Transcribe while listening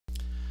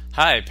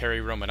Hi,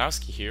 Perry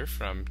Romanowski here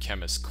from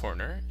Chemist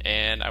Corner,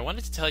 and I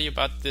wanted to tell you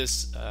about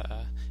this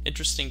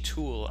interesting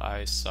tool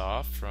I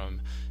saw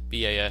from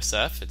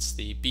BASF. It's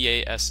the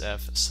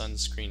BASF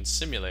Sunscreen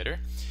Simulator.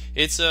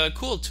 It's a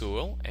cool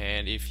tool,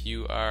 and if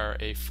you are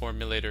a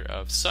formulator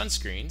of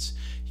sunscreens,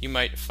 you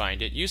might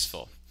find it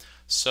useful.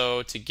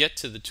 So to get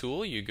to the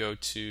tool, you go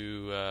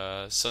to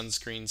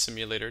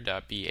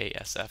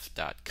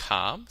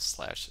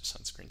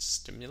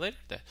sunscreensimulator.basf.com/sunscreensimulator.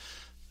 The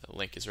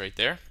link is right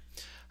there.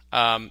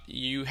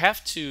 You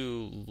have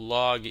to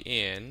log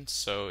in,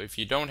 so if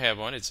you don't have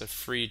one, it's a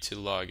free to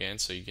log in,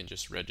 so you can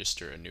just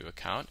register a new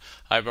account.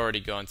 I've already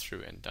gone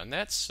through and done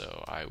that,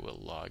 so I will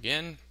log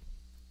in.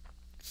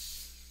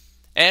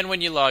 And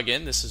when you log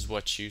in, this is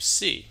what you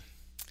see.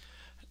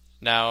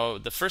 Now,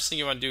 the first thing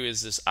you want to do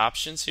is this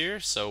options here.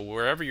 So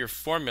wherever you're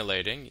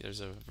formulating,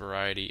 there's a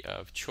variety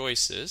of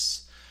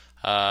choices.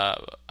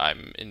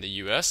 I'm in the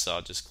US, so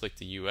I'll just click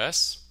the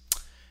US.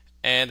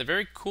 And the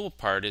very cool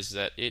part is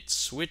that it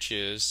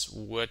switches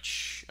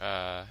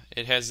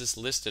it has this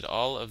listed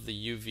all of the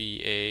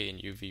UVA and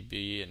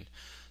UVB and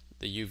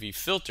the UV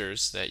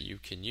filters that you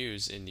can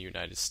use in the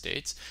United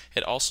States.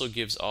 It also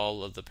gives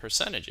all of the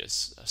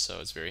percentages, so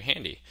it's very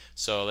handy.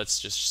 So let's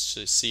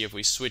just see if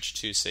we switch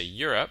to, say,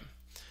 Europe.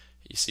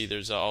 You see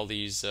there's all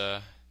these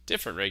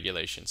different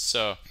regulations.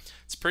 So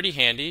it's pretty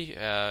handy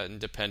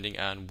depending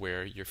on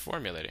where you're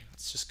formulating.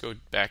 Let's just go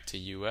back to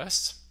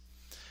US.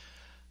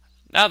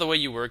 Now the way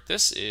you work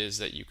this is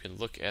that you can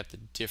look at the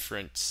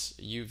different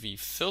UV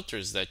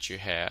filters that you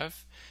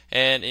have,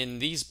 and in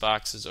these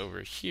boxes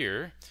over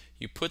here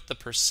you put the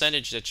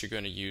percentage that you're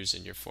going to use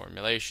in your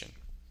formulation.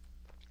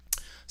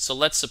 So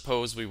let's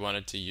suppose we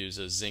wanted to use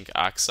a zinc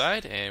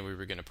oxide and we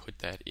were going to put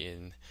that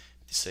in,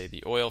 say,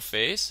 the oil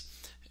phase.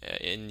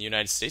 In the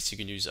United States you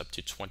can use up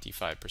to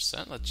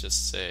 25%. Let's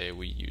just say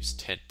we use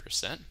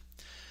 10%.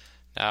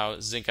 Now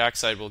zinc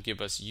oxide will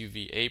give us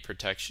UVA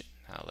protection.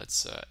 Now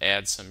let's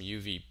add some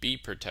UVB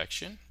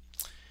protection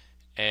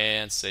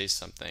and say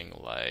something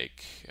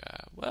like,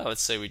 well,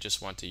 let's say we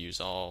just want to use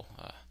all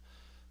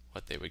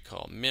what they would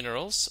call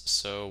minerals.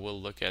 So we'll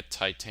look at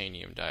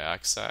titanium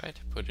dioxide,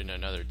 put in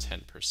another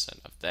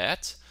 10% of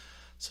that.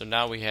 So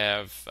now we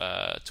have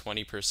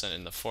 20%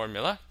 in the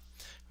formula.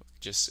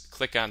 Just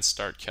click on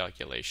Start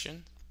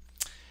Calculation.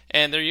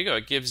 And there you go.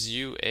 It gives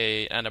you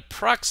an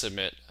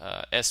approximate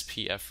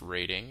SPF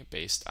rating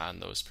based on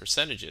those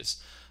percentages.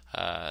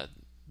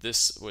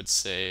 This would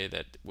say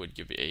that would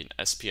give you an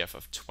SPF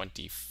of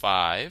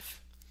 25,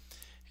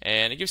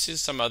 and it gives you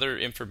some other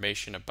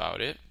information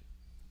about it,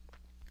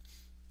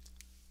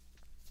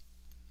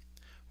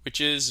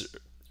 which is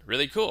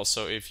really cool.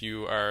 So if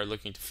you are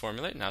looking to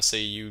formulate, now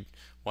say you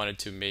wanted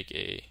to make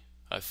a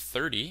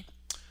 30,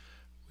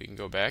 we can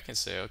go back and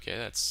say, okay,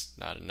 that's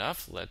not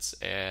enough. Let's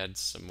add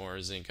some more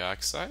zinc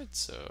oxide.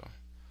 So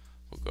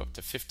we'll go up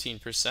to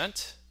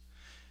 15%.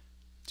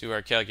 Do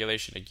our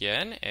calculation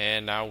again,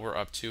 and now we're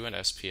up to an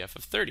SPF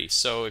of 30.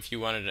 So if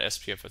you wanted an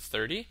SPF of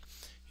 30,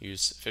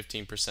 use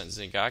 15%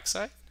 zinc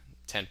oxide,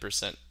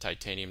 10%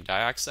 titanium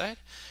dioxide,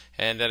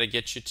 and that'll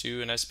get you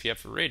to an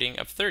SPF rating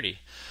of 30.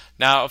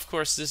 Now, of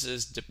course, this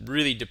is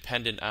really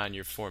dependent on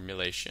your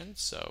formulation,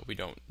 so we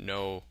don't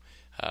know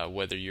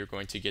whether you're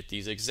going to get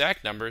these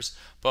exact numbers,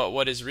 but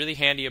what is really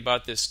handy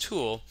about this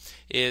tool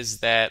is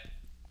that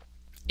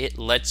it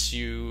gives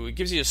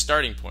you a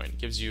starting point. It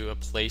gives you a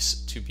place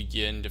to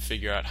begin to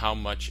figure out how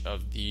much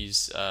of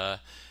these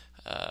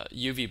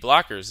UV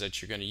blockers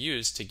that you're going to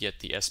use to get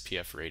the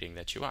SPF rating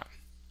that you want.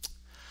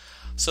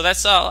 So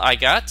that's all I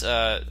got.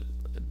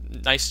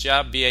 Nice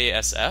job,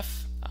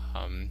 BASF.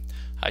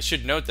 I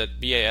should note that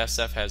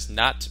BASF has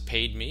not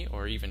paid me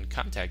or even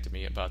contacted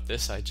me about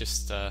this. I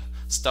just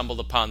stumbled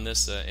upon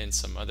this in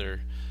some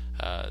other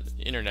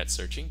internet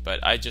searching,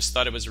 but I just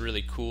thought it was a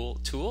really cool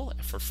tool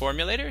for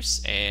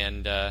formulators,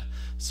 and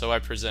so I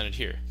present it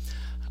here.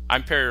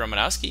 I'm Perry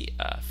Romanowski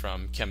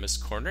from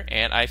Chemist Corner,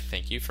 and I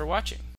thank you for watching.